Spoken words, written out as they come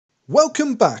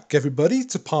Welcome back everybody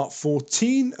to part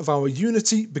 14 of our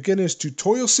Unity Beginners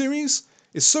Tutorial series.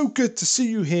 It's so good to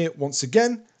see you here once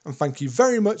again, and thank you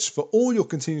very much for all your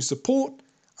continued support.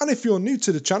 And if you're new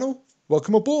to the channel,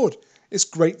 welcome aboard. It's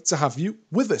great to have you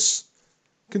with us.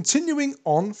 Continuing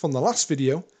on from the last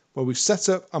video where we've set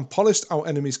up and polished our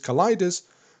enemies' colliders,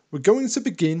 we're going to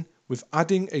begin with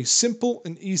adding a simple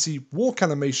and easy walk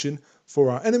animation for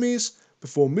our enemies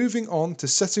before moving on to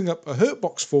setting up a hurt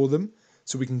box for them,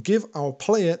 so we can give our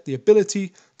player the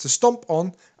ability to stomp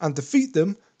on and defeat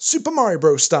them Super Mario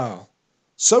Bros. Style.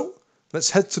 So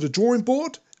let's head to the drawing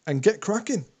board and get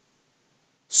cracking.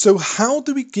 So how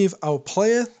do we give our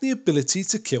player the ability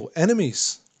to kill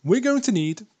enemies? We're going to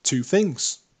need two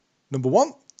things. Number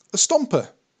one, a Stomper.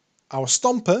 Our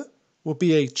Stomper will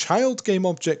be a child game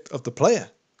object of the player.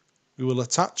 We will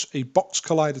attach a box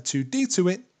collider 2D to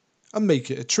it and make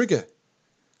it a trigger.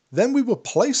 Then we will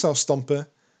place our Stomper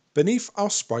beneath our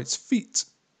sprite's feet.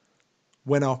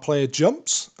 When our player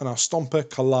jumps and our Stomper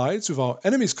collides with our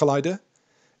enemy's collider,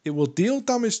 it will deal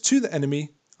damage to the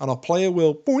enemy and our player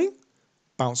will boing,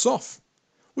 bounce off.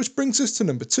 Which brings us to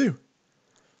number two.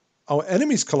 Our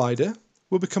enemy's collider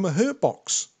will become a hurt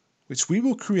box, which we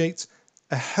will create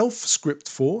a health script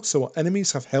for, so our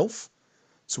enemies have health.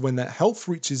 So when their health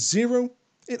reaches 0,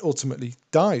 it ultimately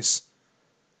dies.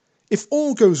 If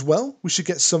all goes well, we should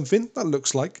get something that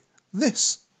looks like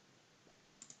this.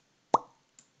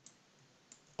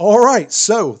 Alright,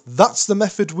 so that's the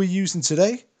method we're using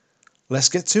today. Let's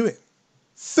get to it.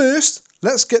 First,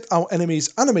 let's get our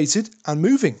enemies animated and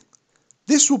moving.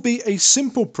 This will be a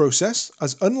simple process,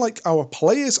 as unlike our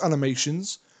players'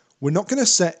 animations, we're not going to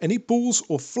set any balls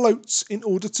or floats in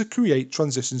order to create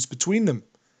transitions between them.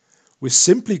 We're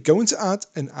simply going to add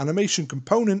an animation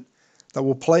component that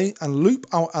will play and loop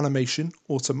our animation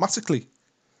automatically.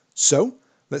 So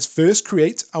let's first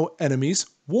create our enemy's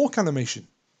walk animation.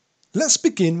 Let's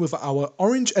begin with our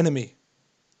orange enemy.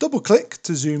 Double click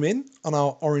to zoom in on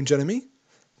our orange enemy,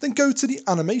 then go to the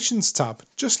animations tab,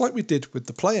 just like we did with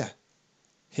the player.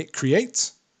 Hit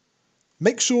create.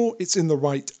 Make sure it's in the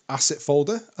right asset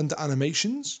folder under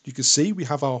animations. You can see we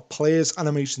have our player's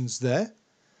animations there.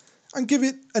 And give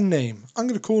it a name. I'm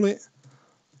going to call it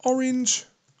Orange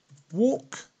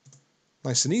Walk.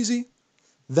 Nice and easy.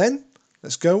 Then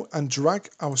let's go and drag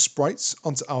our sprites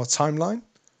onto our timeline.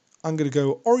 I'm going to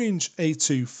go orange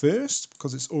A2 first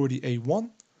because it's already A1,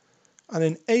 and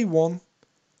then A1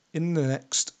 in the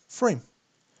next frame.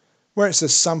 Where it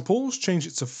says samples, change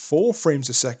it to 4 frames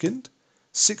a second.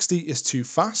 60 is too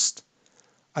fast.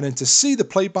 And then to see the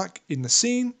playback in the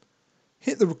scene,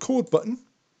 hit the record button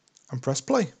and press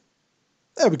play.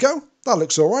 There we go. That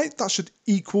looks alright. That should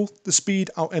equal the speed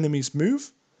our enemies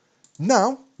move.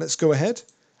 Now let's go ahead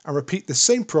and repeat the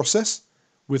same process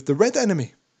with the red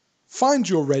enemy. Find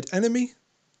your red enemy,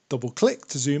 double click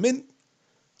to zoom in,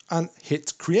 and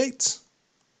hit create.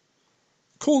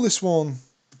 Call this one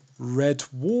Red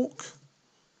Walk,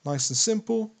 nice and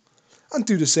simple, and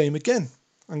do the same again.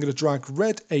 I'm going to drag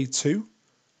red A2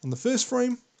 on the first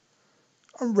frame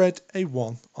and red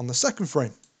A1 on the second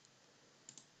frame.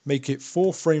 Make it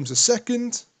 4 frames a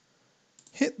second,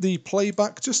 hit the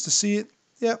playback just to see it.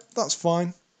 Yep, that's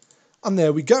fine. And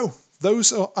there we go.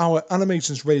 Those are our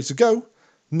animations ready to go.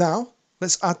 Now,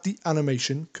 let's add the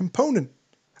animation component.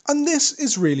 And this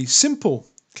is really simple.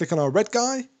 Click on our red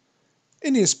guy.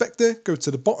 In the inspector, go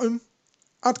to the bottom,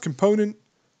 add component,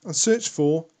 and search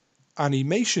for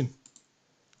animation.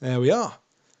 There we are.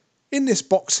 In this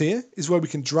box here is where we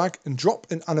can drag and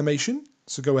drop an animation.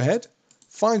 So go ahead,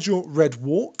 find your red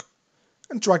walk,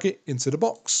 and drag it into the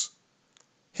box.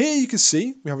 Here you can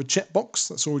see we have a checkbox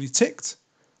that's already ticked.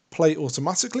 Play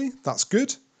automatically, that's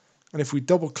good. And if we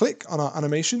double click on our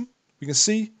animation, we can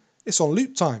see it's on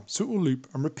loop time, so it will loop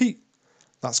and repeat.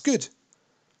 That's good.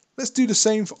 Let's do the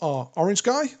same for our orange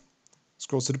guy.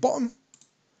 Scroll to the bottom,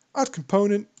 add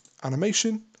component,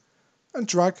 animation, and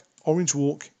drag orange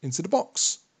walk into the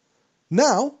box.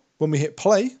 Now, when we hit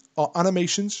play, our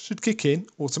animations should kick in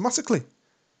automatically.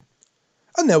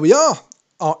 And there we are.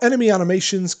 Our enemy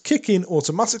animations kick in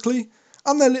automatically,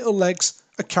 and their little legs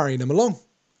are carrying them along.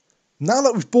 Now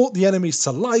that we've brought the enemies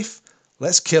to life,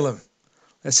 let's kill them.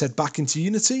 Let's head back into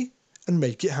Unity and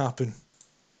make it happen.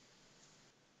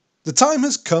 The time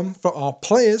has come for our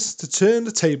players to turn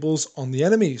the tables on the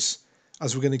enemies,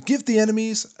 as we're going to give the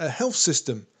enemies a health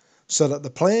system so that the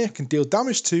player can deal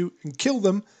damage to and kill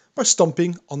them by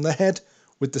stomping on their head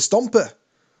with the Stomper.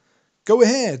 Go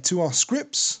ahead to our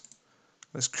scripts.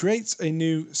 Let's create a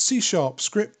new C#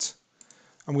 script.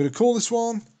 I'm going to call this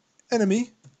one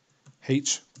enemy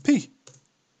HP.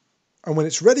 And when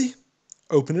it's ready,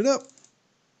 open it up.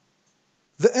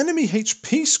 The enemy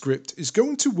HP script is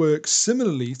going to work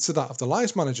similarly to that of the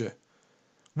Lives Manager.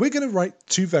 We're going to write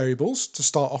two variables to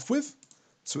start off with.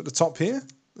 So at the top here,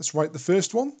 let's write the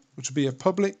first one, which will be a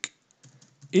public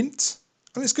int,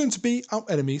 and it's going to be our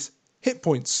enemy's hit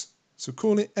points. So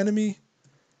call it enemy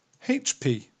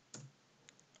HP.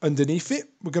 Underneath it,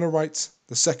 we're going to write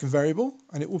the second variable,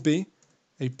 and it will be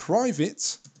a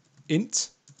private int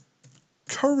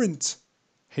current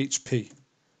HP.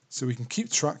 So we can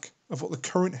keep track of what the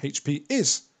current HP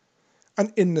is.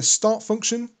 And in the start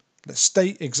function, let's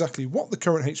state exactly what the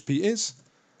current HP is.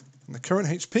 And the current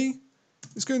HP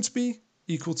is going to be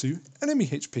equal to enemy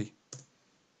HP.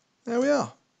 There we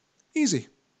are. Easy.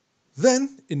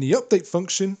 Then, in the update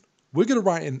function, we're going to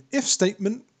write an if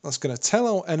statement that's going to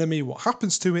tell our enemy what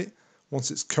happens to it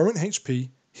once its current HP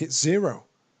hits 0.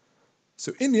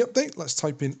 So in the update, let's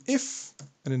type in if,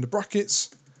 and in the brackets,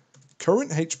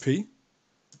 current HP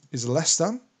is less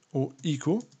than or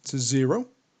equal to 0.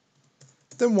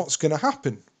 Then what's going to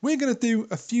happen? We're going to do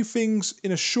a few things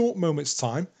in a short moment's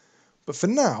time, but for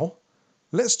now,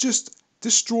 let's just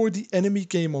destroy the enemy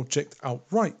game object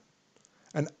outright.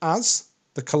 And as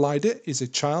the collider is a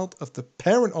child of the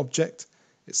parent object,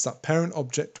 it's that parent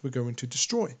object we're going to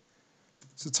destroy.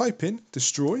 So type in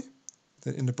destroy,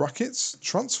 then in the brackets,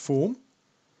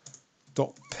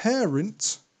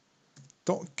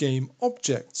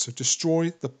 transform.parent.gameObject. So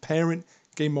destroy the parent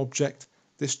game object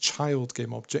this child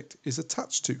game object is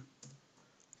attached to.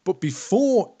 But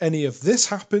before any of this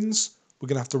happens, we're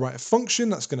going to have to write a function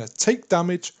that's going to take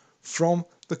damage from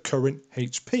the current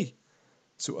HP.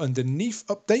 So underneath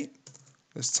update,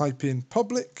 let's type in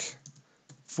public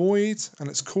void, and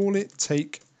let's call it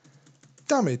take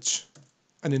damage.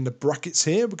 And in the brackets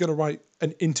here, we're going to write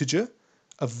an integer,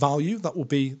 a value that will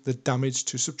be the damage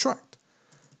to subtract.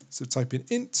 So type in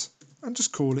int and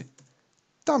just call it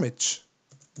damage.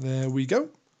 There we go.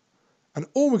 And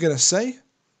all we're going to say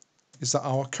is that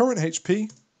our current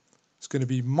HP is going to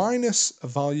be minus a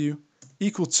value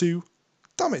equal to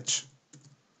damage.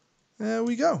 There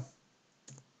we go.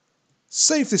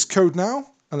 Save this code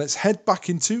now, and let's head back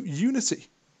into Unity.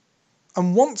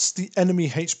 And once the enemy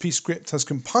HP script has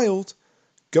compiled,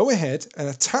 go ahead and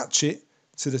attach it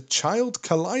to the child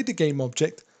collider game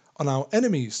object on our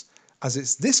enemies, as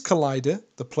it's this collider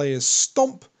the player's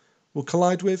Stomp will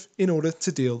collide with in order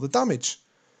to deal the damage.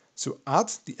 So add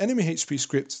the enemy HP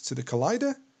script to the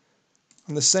collider,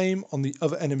 and the same on the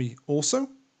other enemy also.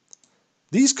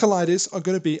 These colliders are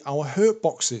going to be our hurt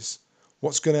boxes,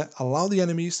 what's going to allow the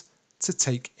enemies to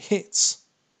take hits.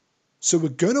 So we're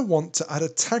going to want to add a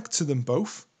tag to them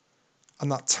both, and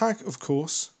that tag, of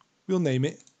course, we'll name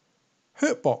it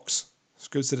hurtbox. So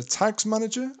go to the tags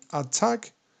manager, add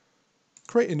tag,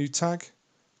 create a new tag,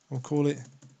 and we'll call it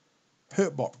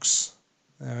hurtbox.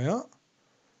 There we are.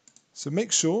 So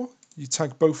make sure you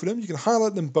tag both of them. You can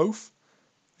highlight them both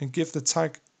and give the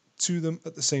tag to them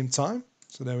at the same time.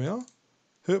 So there we are,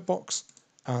 hurtbox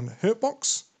and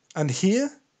hurtbox. And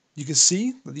here you can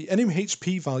see that the enemy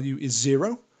HP value is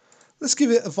 0. Let's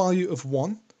give it a value of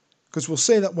 1, because we'll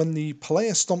say that when the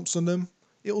player stomps on them,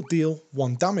 it will deal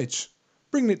 1 damage,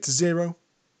 bringing it to 0,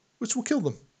 which will kill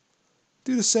them.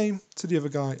 Do the same to the other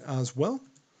guy as well.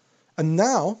 And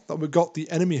now that we've got the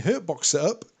enemy hurtbox set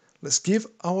up, let's give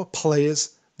our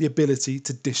players the ability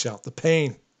to dish out the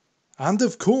pain. And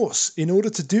of course, in order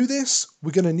to do this,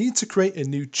 we're going to need to create a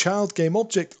new child game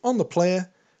object on the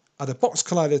player, add a box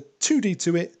collider 2D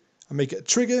to it, and make it a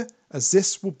trigger, as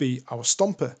this will be our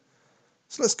Stomper.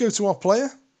 So let's go to our player.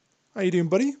 How you doing,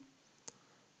 buddy?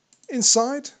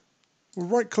 Inside, we'll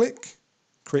right click,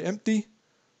 create empty,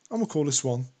 and we'll call this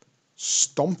one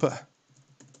Stomper.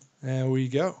 There we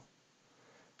go.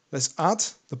 Let's add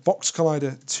the box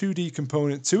collider 2D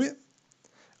component to it,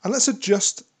 and let's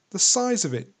adjust the size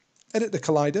of it. Edit the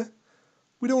collider.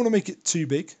 We don't want to make it too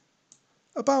big.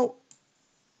 About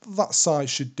that size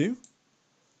should do.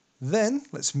 Then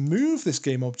let's move this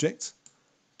game object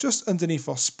just underneath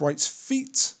our sprite's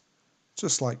feet,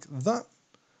 just like that.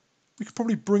 We could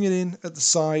probably bring it in at the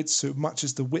sides so it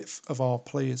matches the width of our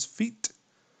player's feet.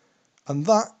 And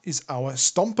that is our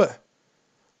Stomper.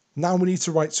 Now we need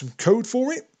to write some code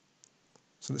for it.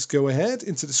 So let's go ahead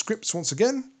into the scripts once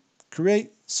again,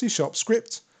 create C#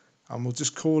 script, and we'll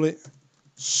just call it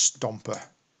Stomper.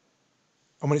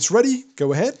 And when it's ready,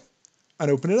 go ahead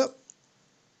and open it up.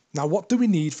 Now what do we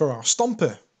need for our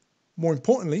Stomper? More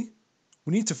importantly,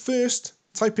 we need to first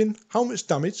type in how much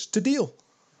damage to deal.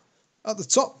 At the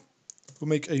top, we'll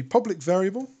make a public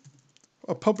variable,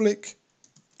 a public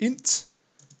int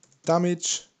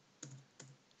damage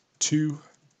to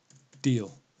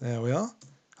deal. There we are.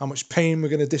 How much pain we're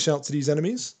going to dish out to these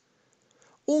enemies.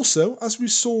 Also, as we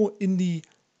saw in the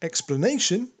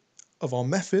explanation of our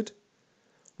method,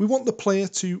 we want the player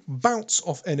to bounce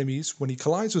off enemies when he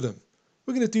collides with them.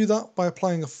 We're going to do that by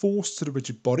applying a force to the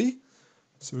rigid body.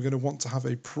 So we're going to want to have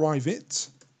a private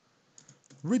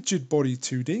rigid body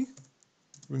 2D.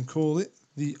 We can call it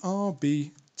the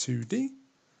RB2D.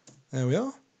 There we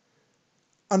are.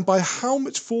 And by how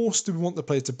much force do we want the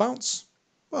player to bounce?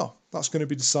 Well, that's going to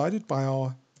be decided by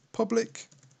our public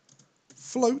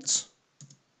float,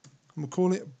 and we'll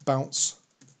call it bounce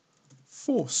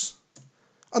force.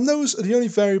 And those are the only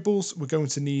variables we're going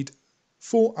to need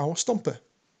for our Stomper.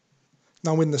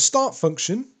 Now in the start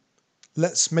function,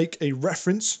 let's make a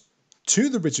reference to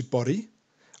the rigid body,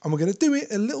 and we're going to do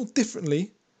it a little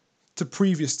differently to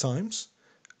previous times,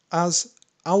 as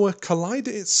our collider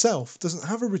itself doesn't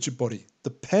have a rigid body.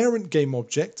 The parent game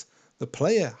object, the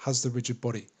player, has the rigid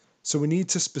body. So we need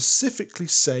to specifically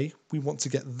say we want to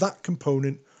get that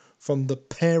component from the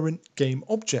parent game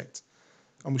object.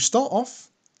 And we start off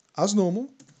as normal.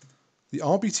 The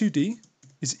RB2D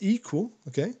is equal,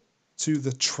 to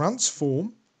the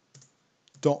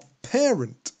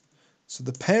transform.parent. So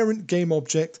the parent game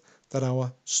object that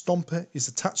our Stomper is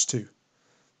attached to.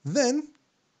 Then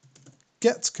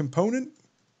get component.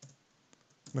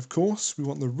 And of course, we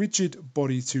want the rigid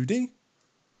body 2D.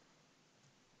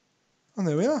 And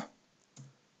there we are.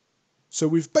 So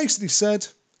we've basically said,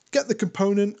 get the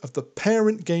component of the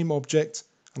parent game object,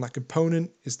 and that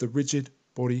component is the rigid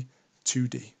body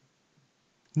 2D.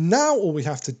 Now all we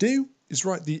have to do is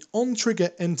write the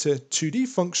Ontrigger enter 2D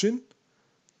function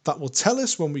that will tell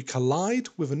us when we collide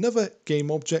with another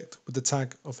game object with the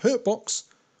tag of hurtbox,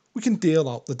 we can deal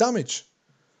out the damage.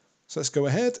 So let's go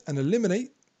ahead and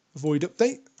eliminate void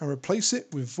update and replace it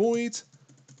with void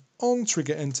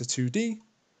Ontrigger enter 2D.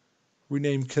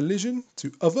 Rename collision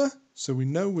to other, so we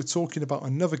know we're talking about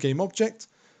another game object.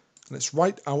 And let's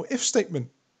write our if statement,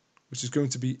 which is going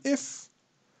to be if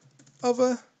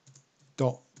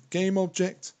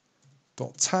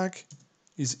other.gameObject.tag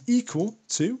is equal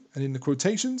to, and in the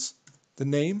quotations, the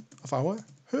name of our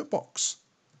hurtbox.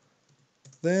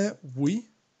 There we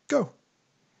go.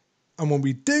 And when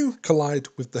we do collide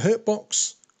with the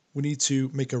hurtbox, we need to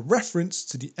make a reference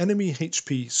to the enemy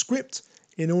HP script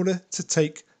in order to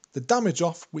take the damage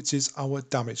off, which is our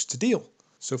damage to deal.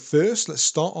 So first, let's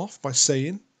start off by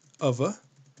saying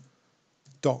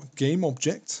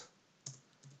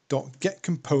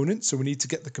other.gameObject.getComponent. So we need to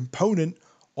get the component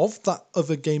of that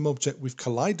other game object we've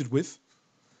collided with.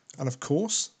 And of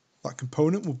course, that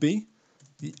component will be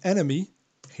the enemy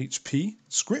HP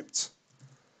script.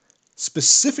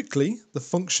 Specifically, the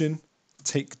function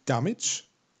take damage.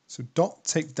 So dot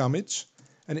take damage.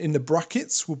 And in the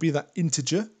brackets will be that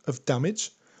integer of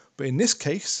damage. But in this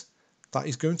case, that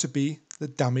is going to be the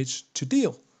damage to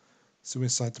deal. So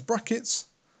inside the brackets,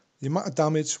 the amount of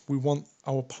damage we want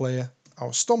our player, our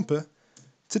Stomper,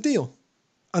 to deal.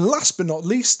 And last but not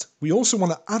least, we also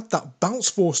want to add that bounce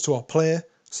force to our player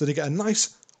so they get a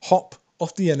nice hop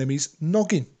off the enemy's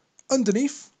noggin.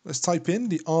 Underneath, let's type in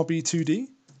the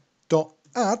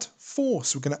RB2D.add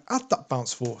force. We're going to add that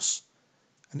bounce force.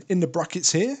 And in the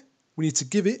brackets here, we need to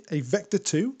give it a vector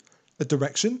 2, a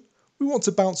direction. We want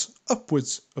to bounce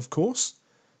upwards, of course.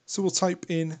 So we'll type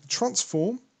in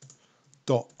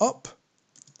transform.up,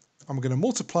 and we're going to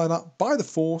multiply that by the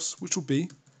force, which will be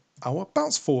our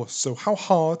bounce force. So how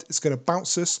hard it's going to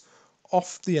bounce us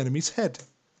off the enemy's head.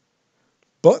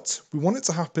 But we want it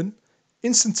to happen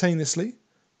instantaneously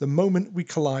the moment we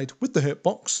collide with the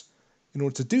hurtbox. In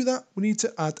order to do that, we need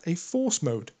to add a force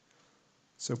mode.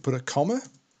 So put a comma,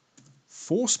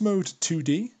 force mode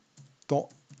 2D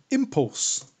dot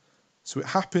impulse. So it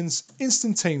happens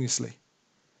instantaneously.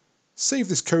 Save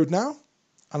this code now,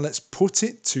 and let's put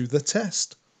it to the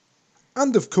test.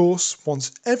 And of course,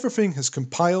 once everything has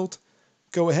compiled,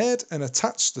 go ahead and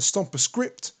attach the Stomper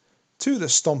script to the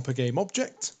Stomper game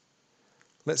object.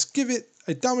 Let's give it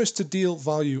a damage to deal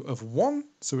value of 1,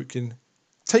 so it can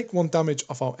take 1 damage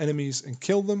off our enemies and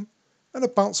kill them, and a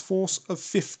bounce force of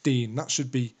 15. That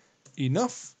should be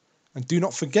enough. And do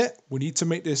not forget, we need to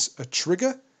make this a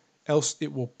trigger, else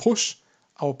it will push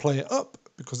our player up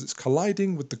because it's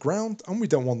colliding with the ground, and we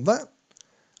don't want that.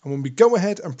 And when we go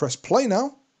ahead and press play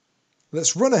now,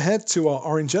 let's run ahead to our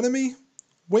orange enemy,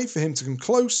 wait for him to come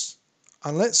close,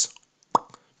 and let's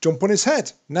jump on his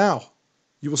head. Now,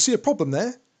 you will see a problem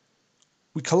there.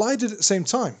 We collided at the same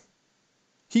time.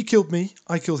 He killed me,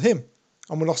 I killed him,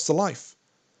 and we lost to life.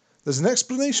 There's an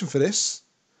explanation for this,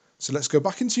 so let's go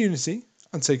back into Unity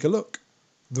and take a look.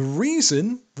 The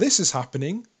reason this is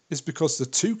happening is because the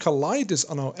two colliders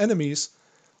on our enemies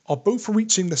are both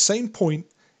reaching the same point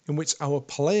in which our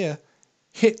player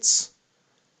hits.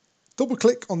 Double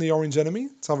click on the orange enemy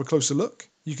to have a closer look.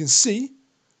 You can see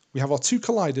we have our two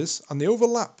colliders and they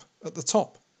overlap at the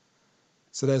top.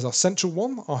 So there's our central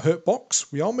one, our hurt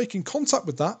box. We are making contact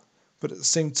with that, but at the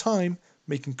same time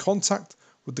making contact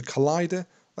with the collider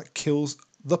that kills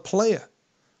the player.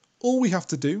 All we have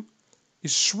to do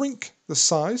is shrink the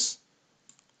size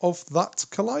of that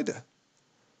collider.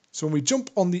 So when we jump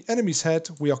on the enemy's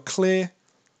head, we are clear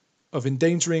of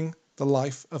endangering the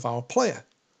life of our player.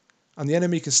 And the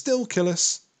enemy can still kill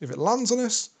us if it lands on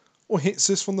us or hits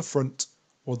us from the front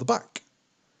or the back.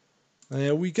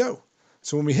 There we go.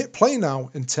 So when we hit play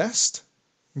now and test,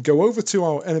 and go over to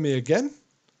our enemy again,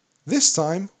 this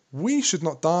time we should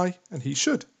not die and he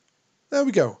should. There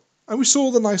we go. And we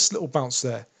saw the nice little bounce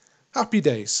there. Happy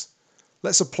days.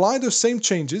 Let's apply those same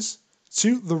changes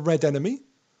to the red enemy.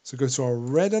 So go to our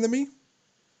red enemy,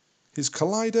 his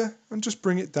collider, and just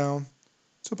bring it down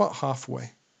to about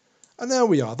halfway. And there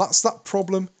we are. That's that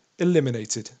problem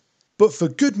eliminated. But for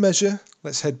good measure,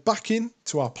 let's head back in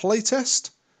to our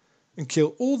playtest and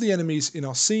kill all the enemies in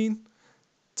our scene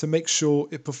to make sure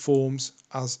it performs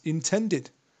as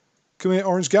intended. Come here,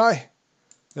 orange guy.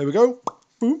 There we go.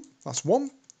 Boom. That's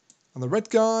one. And the red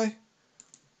guy,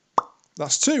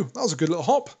 that's two. That was a good little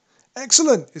hop.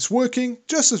 Excellent. It's working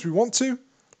just as we want to.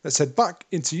 Let's head back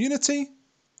into Unity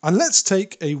and let's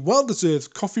take a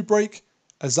well-deserved coffee break,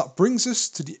 as that brings us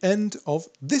to the end of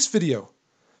this video.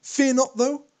 Fear not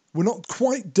though, we're not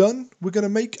quite done. We're going to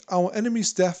make our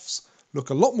enemies' deaths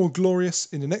look a lot more glorious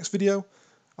in the next video,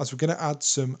 as we're going to add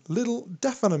some little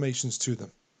death animations to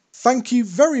them. Thank you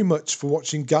very much for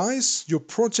watching, guys. Your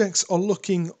projects are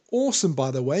looking awesome,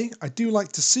 by the way. I do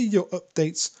like to see your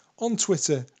updates on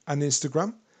Twitter and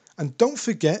Instagram. And don't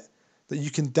forget that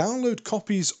you can download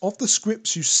copies of the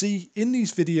scripts you see in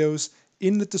these videos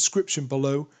in the description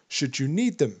below should you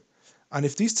need them. And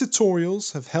if these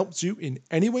tutorials have helped you in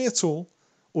any way at all,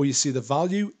 or you see the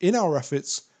value in our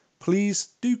efforts, please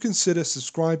do consider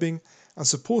subscribing and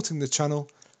supporting the channel,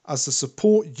 as the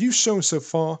support you've shown so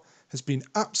far has been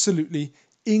absolutely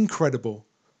incredible.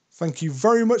 Thank you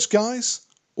very much, guys.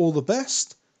 All the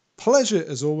best. Pleasure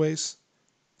as always.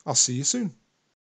 I'll see you soon.